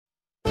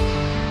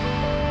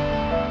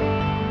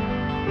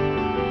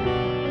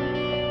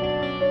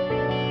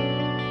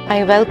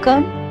I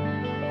welcome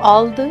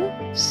all the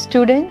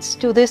students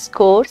to this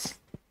course,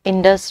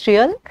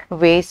 Industrial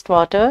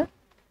Wastewater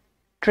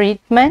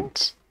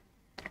Treatment,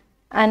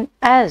 and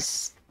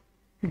as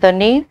the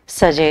name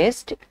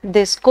suggests,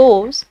 this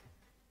course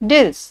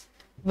deals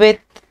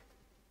with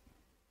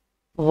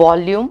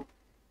volume,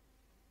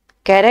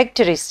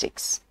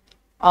 characteristics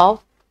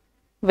of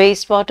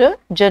wastewater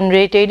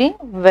generated in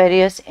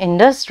various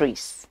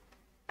industries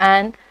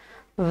and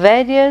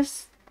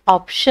various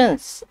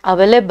options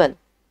available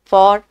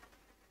for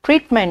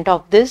treatment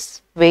of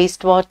this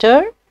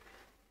wastewater,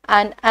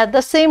 and at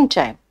the same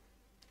time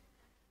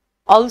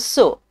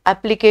also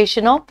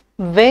application of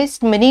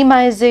waste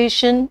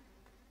minimization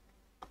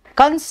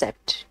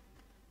concept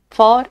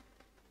for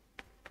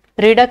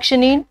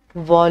reduction in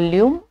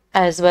volume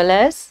as well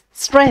as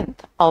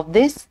strength of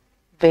this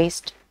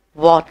waste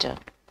water.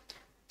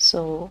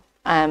 So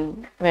I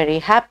am very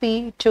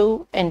happy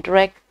to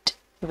interact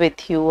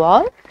with you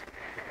all.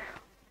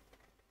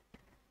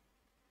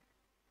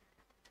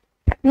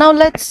 Now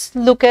let's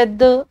look at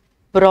the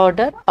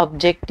broader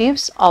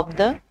objectives of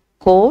the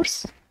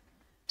course.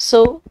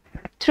 So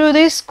through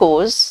this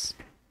course,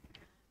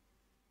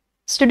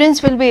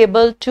 students will be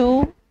able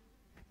to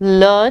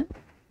learn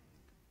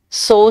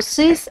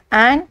sources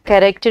and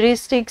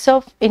characteristics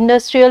of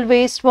industrial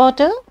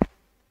wastewater,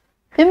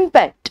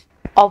 impact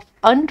of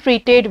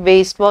untreated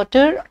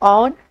wastewater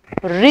on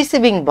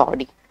receiving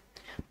body,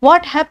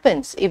 what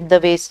happens if the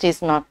waste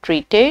is not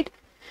treated,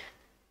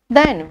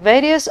 then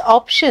various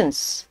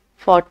options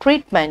for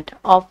treatment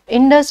of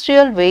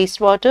industrial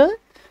wastewater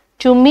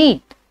to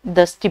meet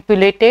the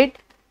stipulated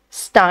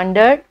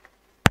standard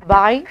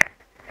by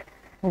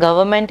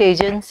government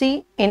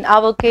agency, in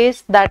our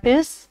case that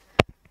is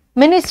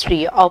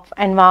Ministry of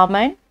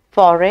Environment,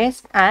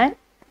 Forest and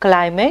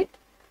Climate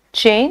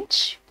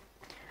Change.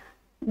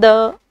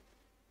 The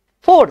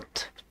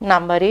fourth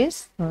number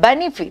is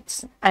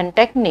benefits and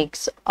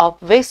techniques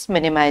of waste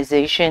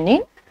minimization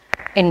in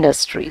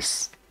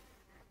industries.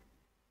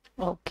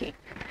 Okay,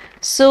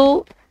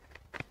 so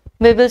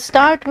we will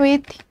start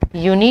with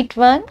Unit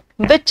 1,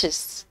 which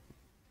is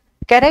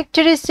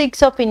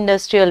characteristics of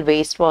industrial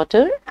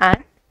wastewater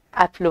and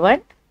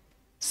effluent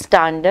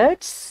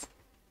standards,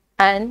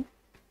 and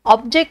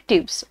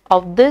objectives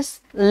of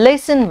this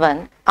lesson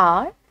 1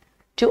 are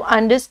to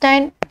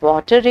understand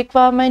water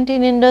requirement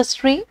in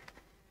industry,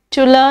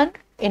 to learn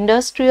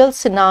industrial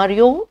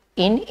scenario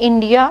in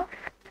India,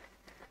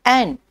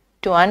 and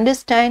to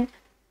understand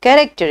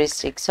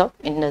characteristics of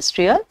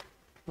industrial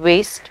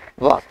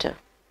wastewater.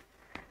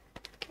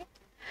 Okay.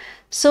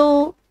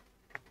 So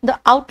the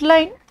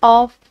outline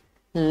of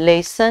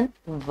lesson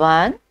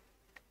 1,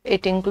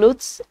 it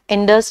includes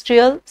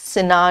industrial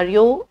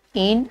scenario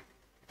in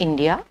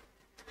India,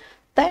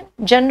 then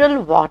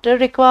general water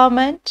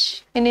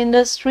requirement in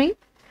industry,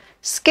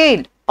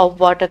 scale of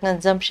water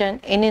consumption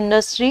in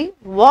industry,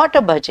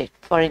 water budget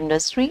for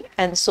industry,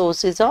 and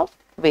sources of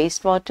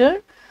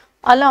wastewater,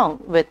 along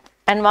with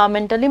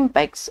environmental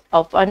impacts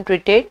of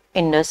untreated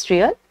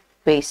industrial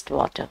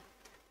wastewater.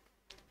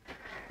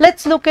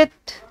 Let's look at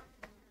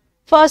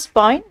first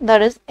point, that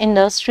is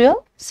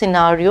industrial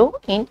scenario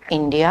in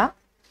India.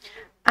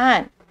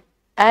 And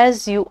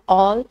as you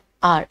all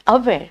are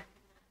aware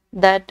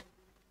that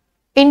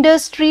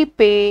industry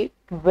play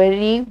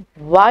very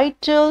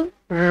vital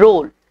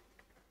role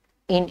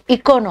in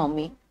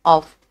economy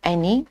of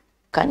any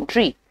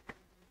country.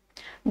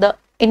 The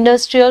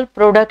industrial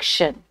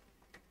production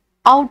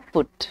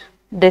output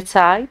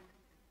decide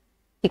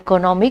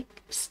economic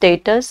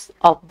status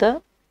of the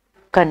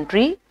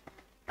country,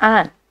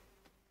 and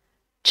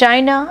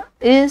China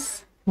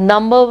is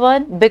number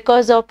 1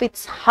 because of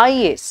its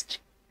highest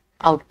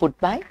output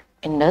by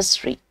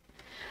industry.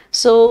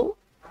 So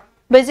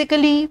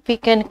basically we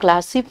can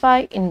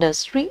classify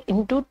industry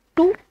into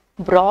 2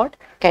 broad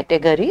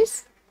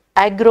categories,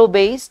 agro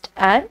based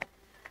and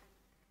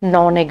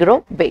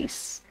non-agro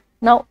based.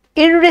 Now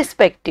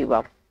irrespective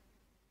of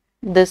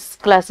this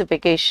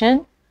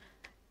classification,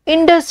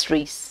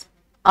 industries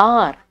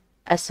are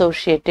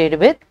associated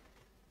with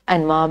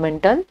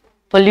environmental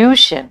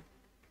pollution.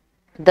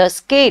 The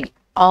scale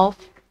of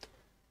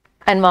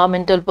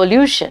environmental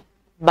pollution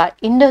by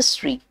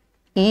industry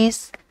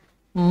is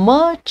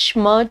much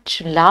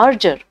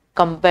larger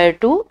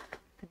compared to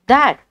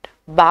that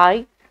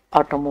by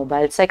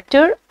automobile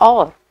sector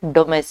or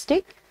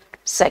domestic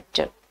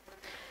sector.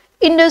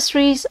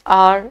 Industries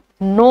are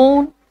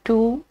known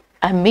to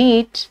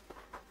emit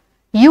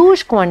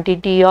huge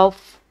quantity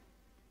of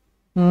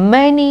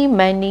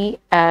many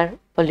air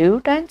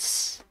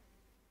pollutants.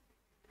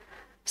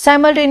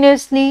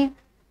 Simultaneously,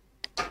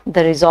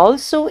 there is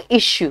also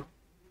issue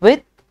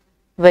with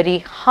very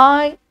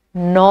high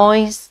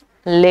noise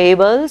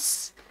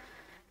levels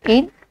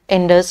in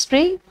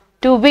industry,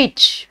 to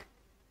which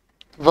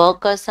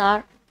workers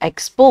are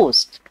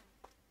exposed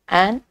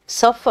and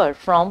suffer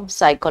from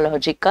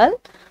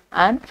psychological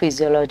and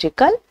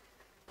physiological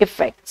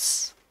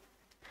effects.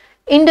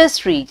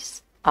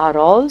 Industries are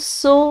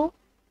also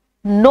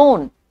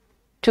known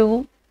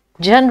to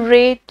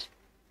generate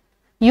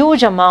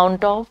huge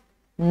amount of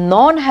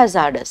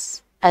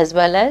non-hazardous as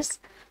well as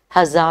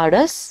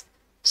hazardous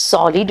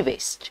solid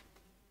waste.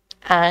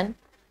 And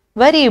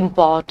very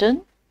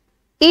important,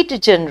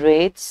 it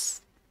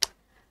generates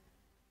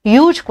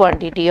huge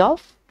quantity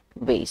of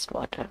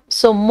wastewater.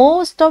 So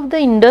most of the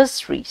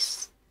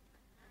industries,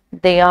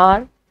 they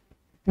are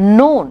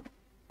known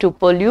to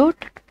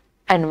pollute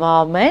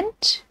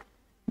environment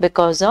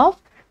because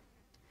of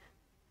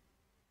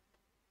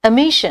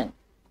emission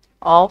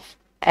of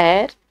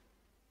air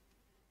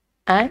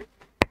and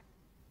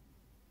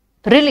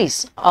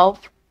release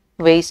of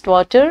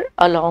wastewater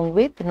along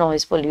with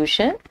noise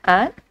pollution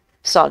and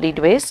solid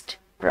waste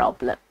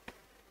problem.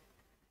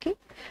 Okay.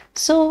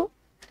 So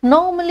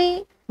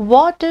normally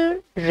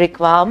water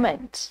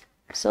requirements.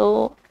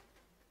 So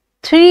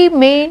three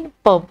main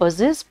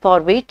purposes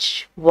for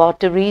which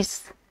water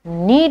is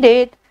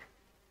needed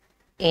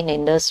in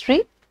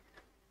industry.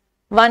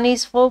 One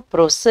is for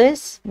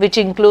process, which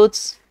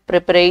includes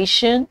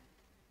preparation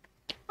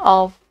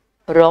of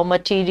raw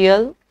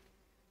material,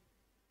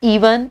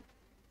 even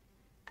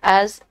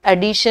as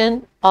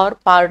addition or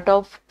part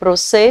of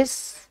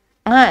process,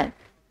 and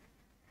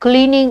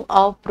cleaning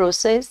of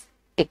process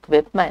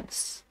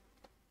equipments.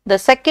 The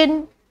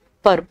second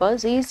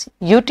purpose is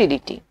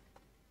utility,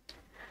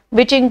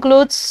 which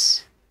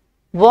includes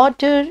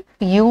water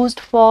used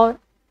for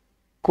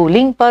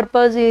cooling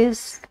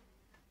purposes,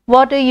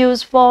 water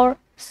used for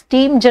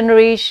steam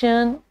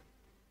generation,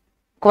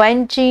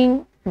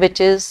 quenching, which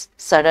is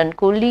sudden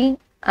cooling,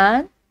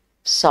 and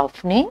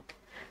softening.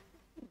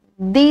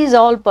 These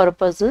all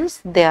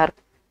purposes, they are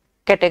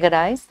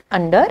categorized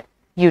under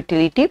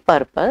utility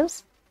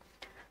purpose.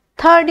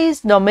 Third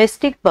is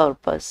domestic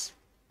purpose,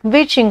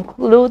 which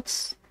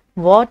includes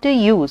water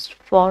used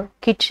for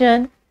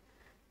kitchen,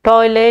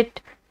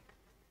 toilet,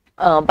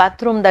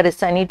 bathroom, that is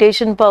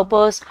sanitation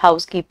purpose,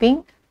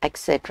 housekeeping,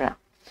 etc.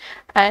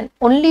 And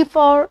only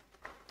for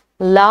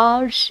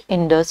large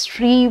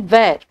industry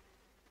where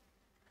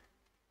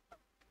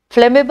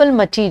flammable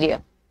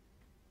material,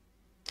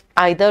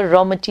 either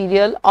raw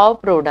material or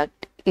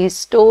product, is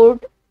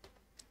stored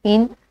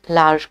in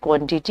large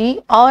quantity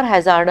or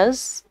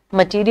hazardous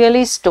material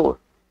is stored.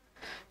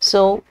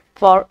 So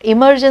for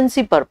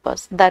emergency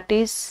purpose, that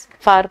is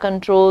fire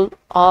control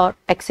or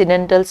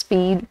accidental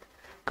spill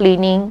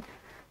cleaning,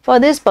 for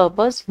this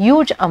purpose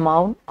huge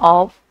amount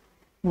of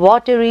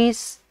water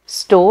is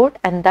stored,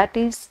 and that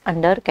is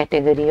under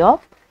category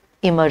of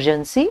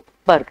emergency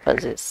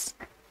purposes.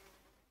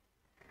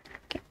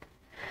 Okay.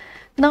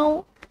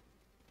 Now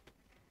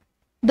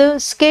the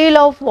scale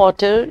of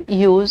water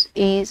use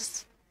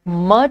is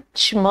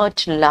much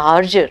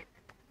larger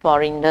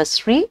for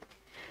industry,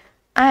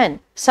 and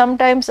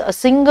sometimes a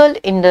single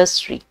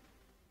industry,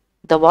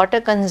 the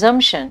water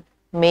consumption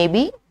may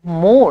be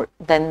more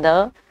than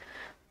the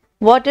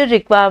water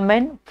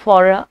requirement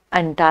for an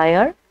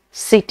entire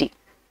city.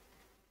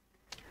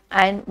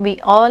 And we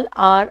all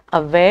are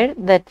aware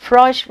that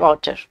fresh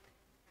water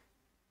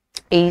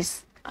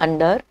is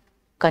under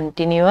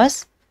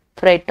continuous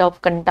threat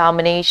of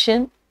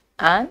contamination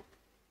and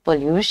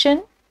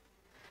pollution,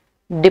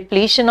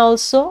 depletion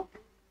also.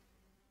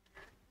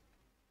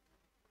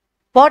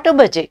 Water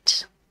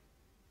budget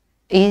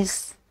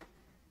is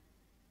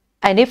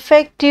an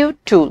effective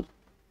tool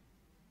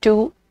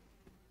to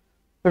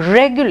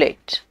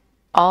regulate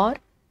or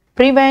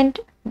prevent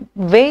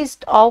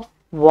waste of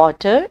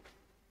water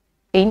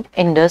in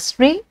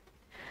industry.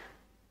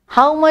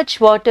 How much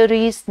water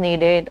is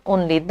needed,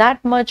 only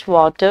that much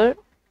water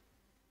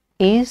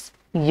is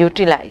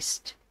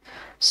utilized.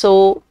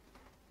 So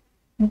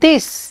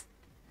this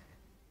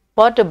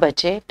water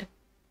budget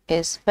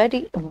is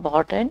very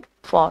important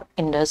for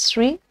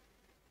industry.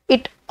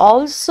 It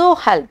also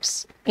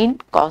helps in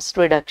cost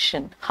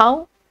reduction.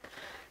 How?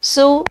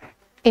 So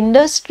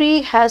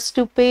industry has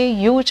to pay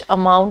huge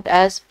amount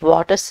as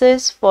water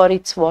cess for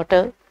its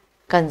water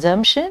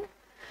consumption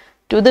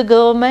to the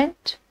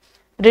government.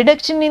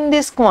 Reduction in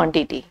this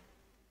quantity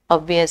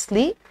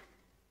obviously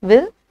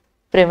will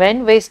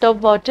prevent waste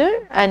of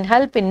water and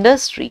help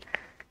industry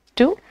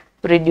to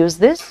reduce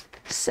this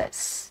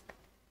cess.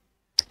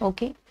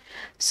 Okay.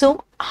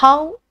 So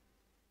how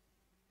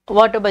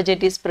water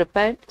budget is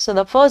prepared? So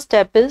the first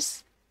step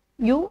is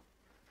you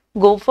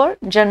go for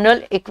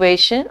general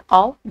equation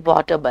of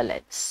water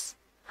balance.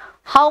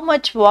 How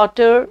much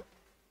water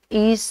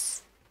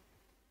is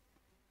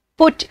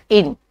put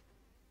in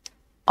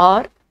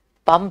or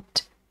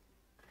pumped?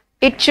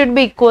 It should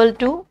be equal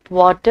to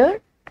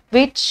water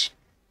which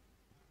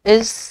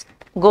is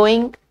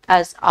going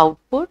as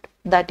output,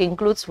 that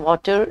includes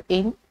water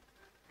in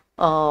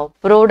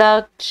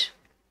product,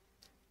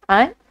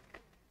 and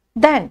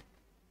then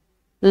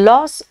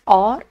loss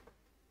or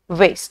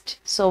waste.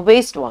 So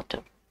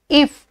wastewater,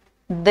 if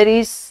there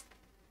is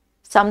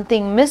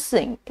something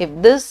missing, if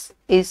this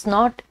is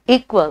not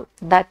equal,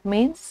 that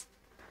means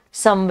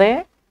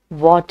somewhere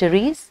water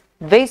is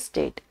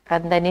wasted,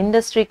 and then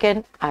industry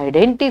can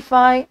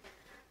identify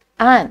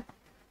and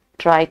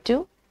try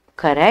to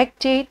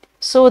correct it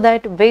so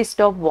that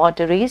waste of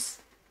water is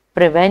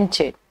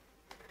prevented.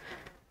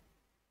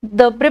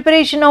 The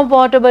preparation of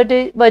water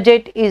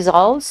budget is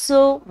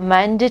also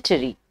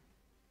mandatory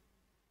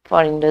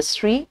for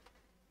industry.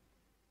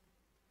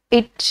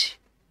 It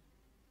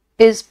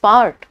is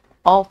part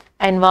of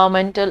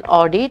environmental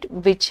audit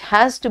which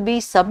has to be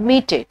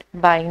submitted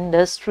by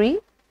industry,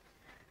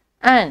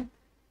 and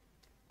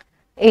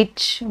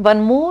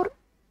one more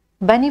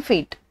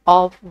benefit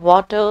of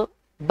water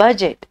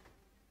budget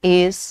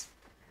is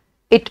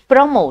it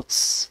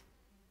promotes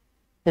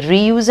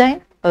reuse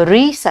and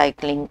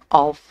recycling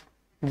of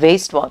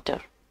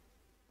wastewater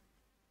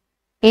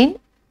in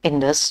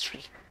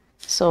industry.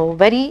 So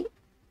very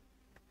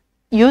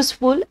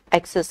useful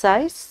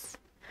exercise.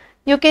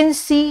 You can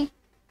see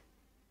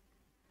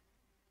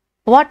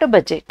water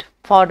budget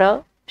for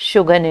a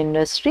sugar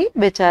industry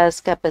which has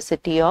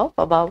capacity of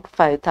about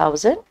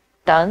 5,000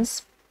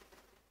 tons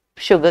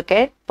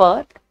sugarcane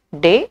per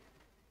day.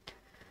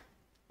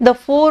 The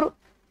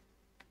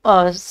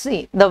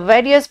the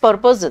various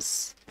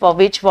purposes for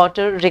which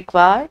water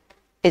required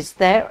is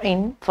there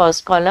in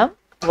first column: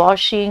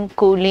 washing,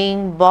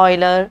 cooling,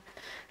 boiler,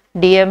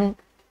 DM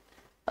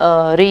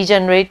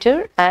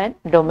regenerator and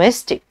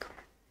domestic.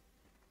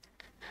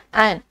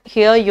 And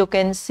here you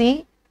can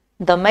see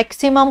the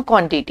maximum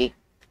quantity: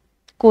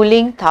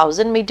 cooling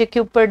 1000 meter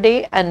cube per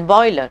day and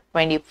boiler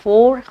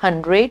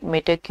 2400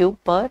 meter cube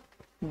per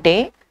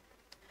day.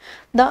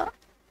 The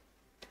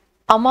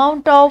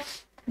amount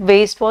of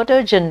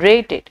wastewater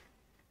generated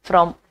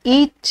from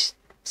each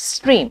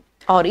stream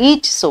or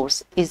each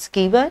source is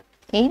given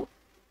in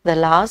the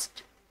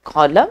last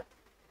column,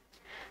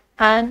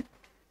 and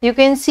you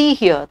can see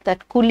here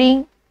that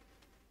cooling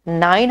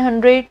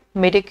 900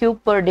 meter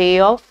cube per day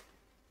of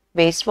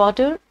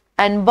wastewater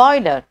and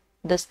boiler,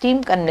 the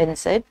steam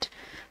condensate,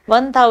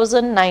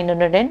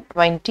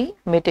 1920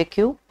 meter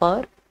cube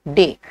per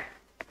day.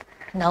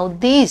 Now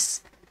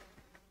these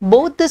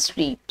both the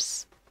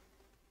streams,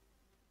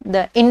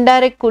 the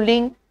indirect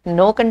cooling,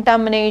 no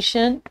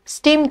contamination,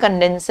 steam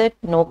condensate,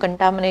 no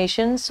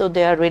contamination, so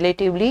they are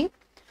relatively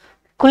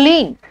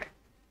clean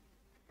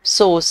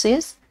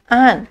sources,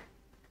 and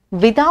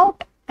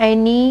without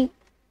any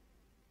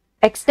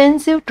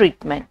extensive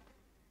treatment,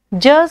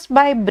 just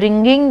by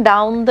bringing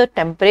down the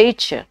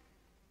temperature,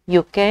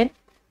 you can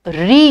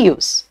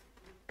reuse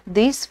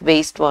this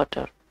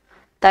wastewater.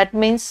 That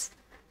means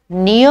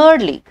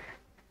nearly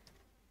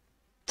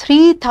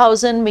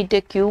 3000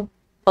 meter cube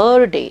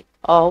per day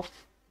of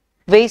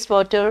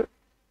wastewater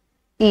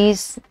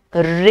is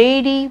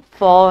ready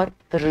for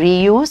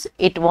reuse.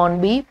 It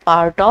won't be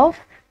part of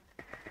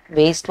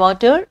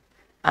wastewater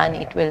and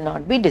it will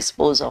not be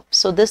disposed of.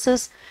 So this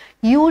is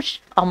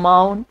huge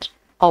amount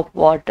of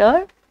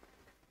water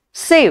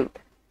saved,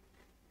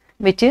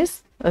 which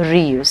is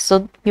reuse.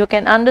 So you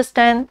can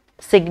understand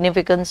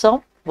significance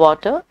of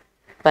water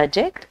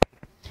budget.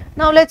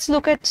 Now let's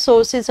look at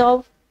sources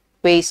of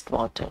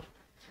wastewater.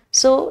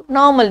 So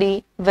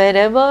normally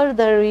wherever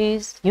there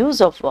is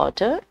use of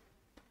water,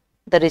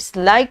 there is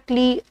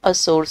likely a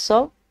source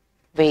of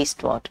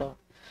wastewater.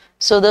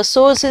 So the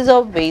sources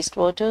of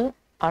wastewater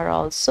are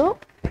also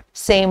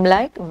same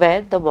like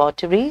where the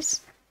water is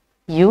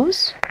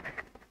used.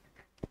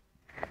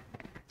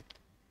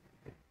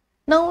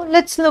 Now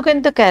let's look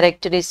at the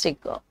characteristic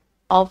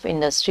of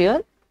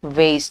industrial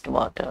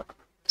wastewater.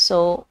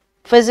 So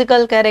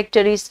physical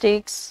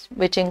characteristics,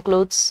 which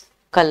includes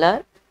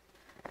color.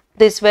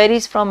 This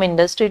varies from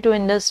industry to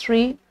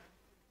industry.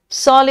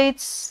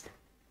 Solids,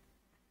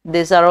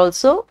 these are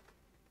also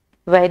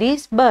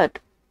varies, but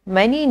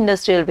many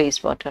industrial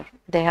wastewater,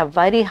 they have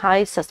very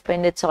high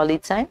suspended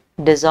solids and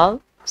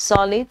dissolved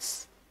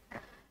solids.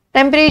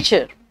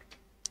 Temperature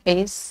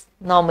is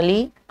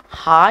normally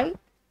high,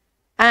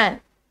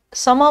 and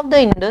some of the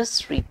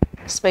industry,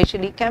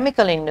 especially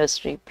chemical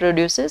industry,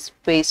 produces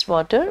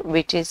wastewater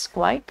which is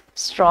quite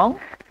strong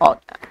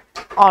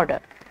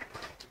order.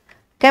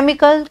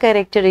 Chemical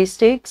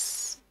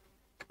characteristics,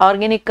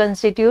 organic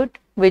constitute,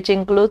 which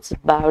includes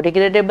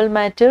biodegradable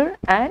matter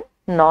and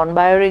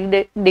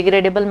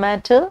non-biodegradable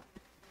matter.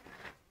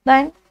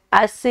 Then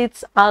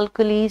acids,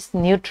 alkalis,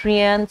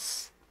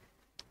 nutrients,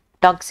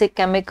 toxic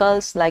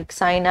chemicals like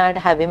cyanide,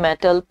 heavy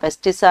metal,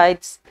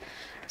 pesticides,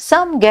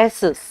 some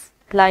gases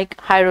like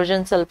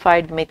hydrogen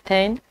sulfide,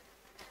 methane,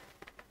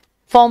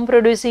 foam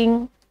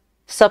producing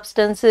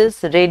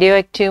substances,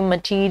 radioactive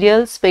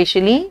materials,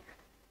 especially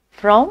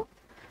from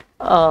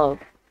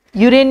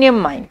uranium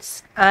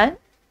mines, and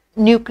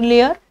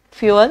nuclear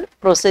fuel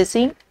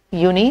processing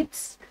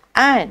units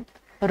and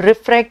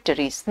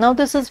refractories. Now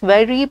this is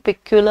very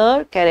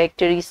peculiar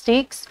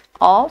characteristics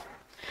of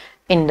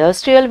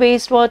industrial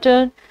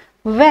wastewater,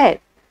 where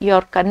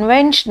your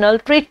conventional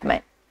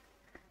treatment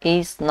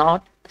is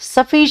not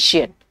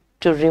sufficient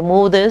to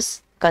remove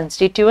this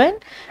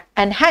constituent,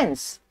 and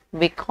hence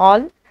we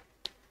call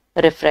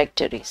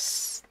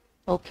refractories.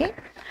 Okay.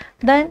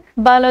 Then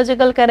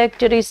biological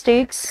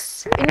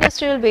characteristics,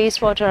 industrial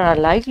wastewater are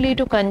likely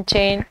to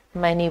contain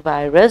many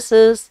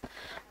viruses,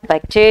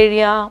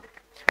 bacteria,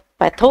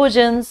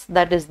 pathogens,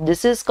 that is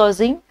disease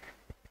causing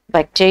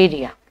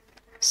bacteria.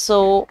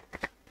 So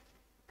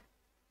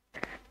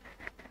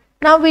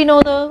Now we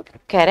know the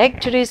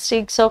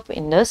characteristics of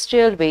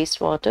industrial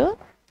wastewater.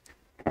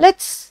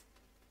 Let's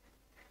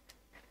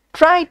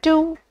try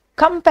to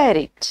compare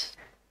it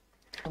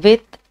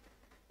with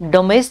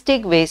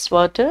domestic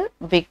wastewater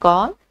we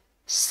call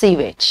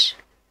sewage.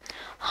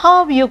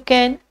 How you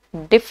can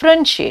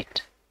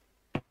differentiate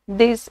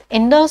this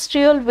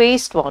industrial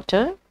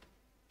wastewater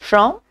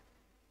from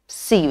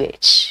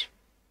sewage?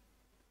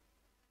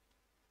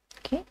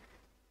 Okay,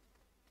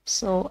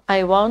 so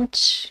I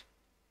want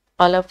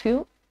all of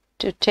you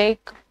to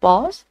take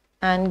pause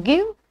and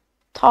give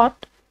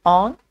thought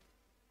on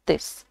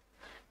this.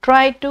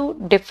 Try to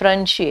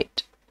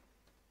differentiate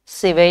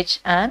sewage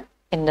and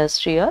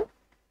industrial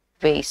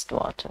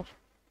wastewater.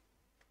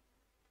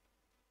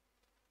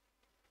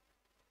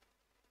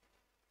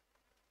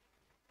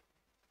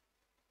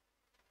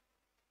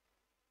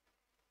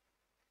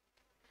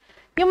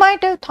 You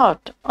might have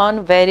thought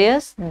on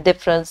various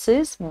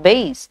differences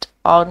based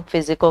on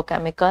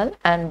physicochemical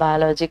and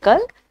biological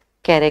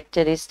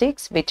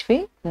characteristics which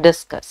we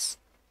discuss,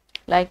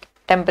 like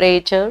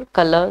temperature,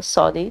 color,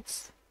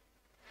 solids,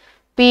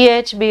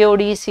 pH,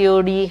 BOD,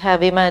 COD,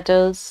 heavy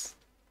metals,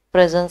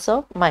 presence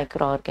of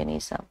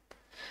microorganism.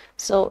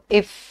 So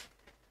if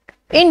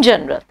in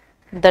general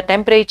the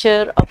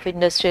temperature of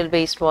industrial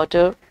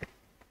wastewater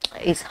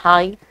is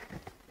high,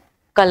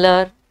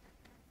 color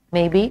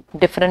may be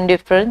different,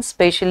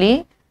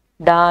 especially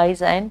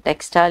dyes and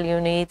textile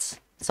units,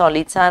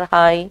 solids are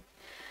high,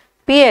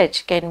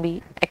 pH can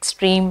be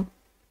extreme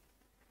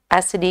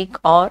acidic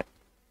or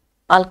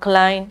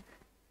alkaline,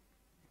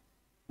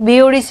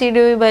 BOD,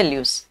 COD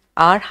values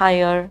are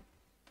higher,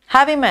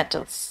 heavy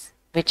metals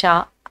which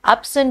are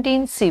absent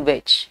in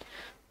sewage,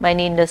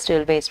 many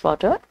industrial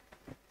wastewater,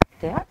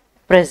 they are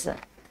present.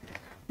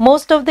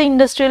 Most of the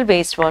industrial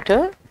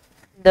wastewater,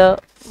 the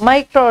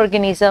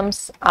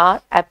microorganisms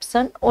are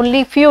absent.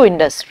 Only few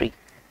industry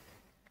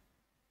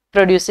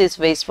produces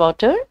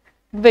wastewater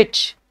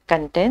which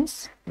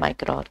contains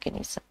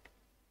microorganism.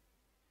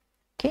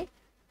 Okay.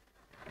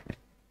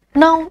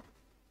 Now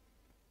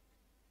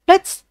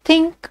let's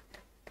think,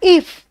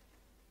 if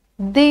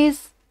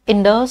this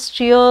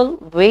industrial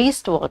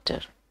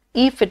wastewater,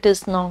 if it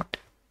is not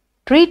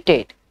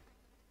treated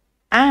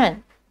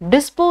and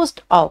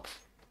disposed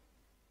of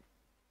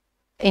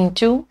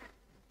into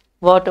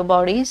water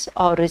bodies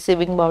or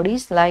receiving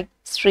bodies like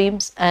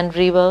streams and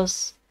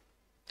rivers,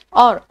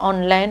 or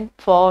on land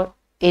for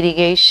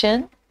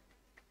irrigation,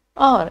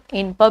 or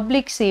in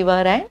public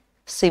sewer and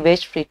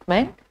sewage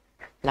treatment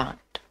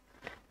plant,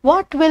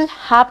 what will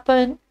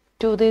happen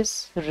to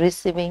this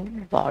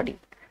receiving body?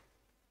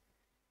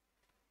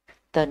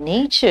 The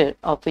nature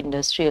of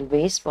industrial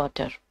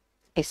wastewater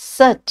is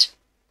such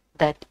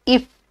that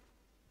if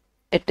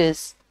it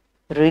is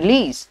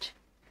released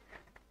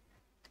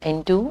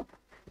into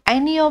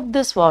any of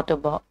this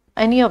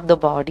any of the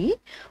body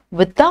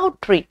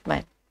without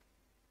treatment,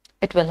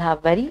 it will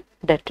have very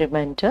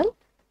detrimental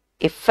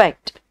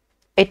effect.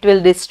 It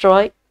will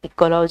destroy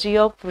ecology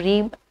of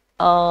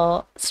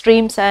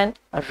streams and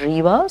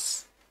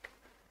rivers.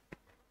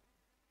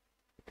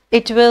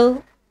 It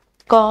will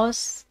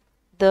cause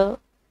the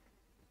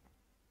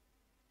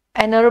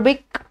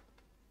anaerobic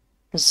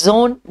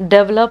zone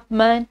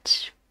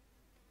development,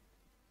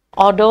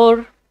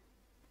 odor,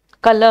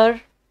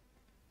 color,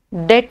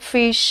 dead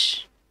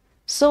fish.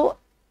 So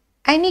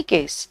any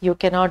case you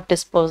cannot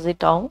dispose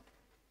it out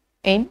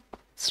in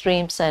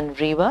streams and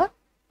river.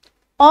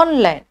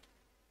 On land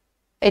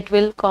it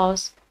will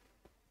cause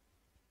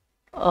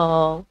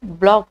a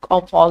block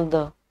of all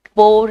the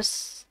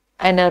pores,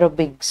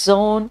 anaerobic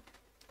zone,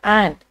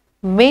 and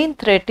main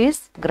threat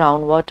is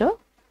groundwater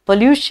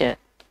pollution.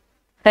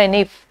 And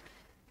if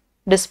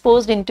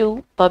disposed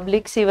into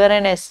public sewer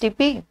and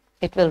STP,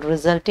 it will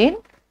result in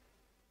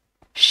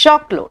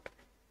shock load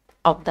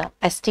of the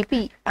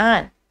STP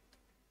and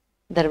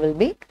there will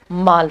be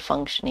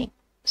malfunctioning.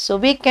 So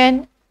we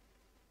can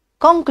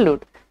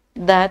conclude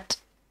that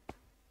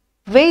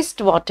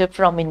wastewater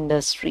from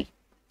industry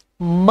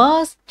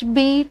must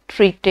be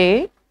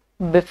treated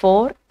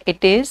before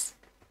it is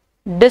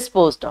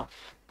disposed of.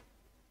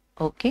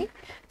 Okay,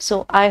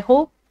 so I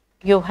hope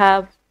you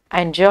have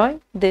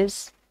enjoyed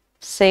this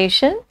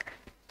session,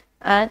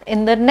 and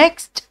in the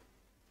next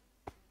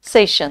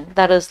session,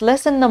 that is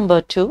lesson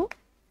number 2,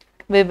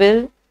 we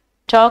will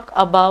talk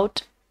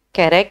about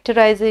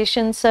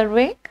characterization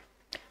survey,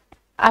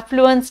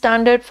 affluent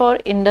standard for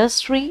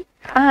industry,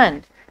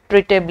 and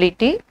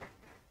treatability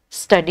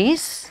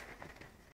studies.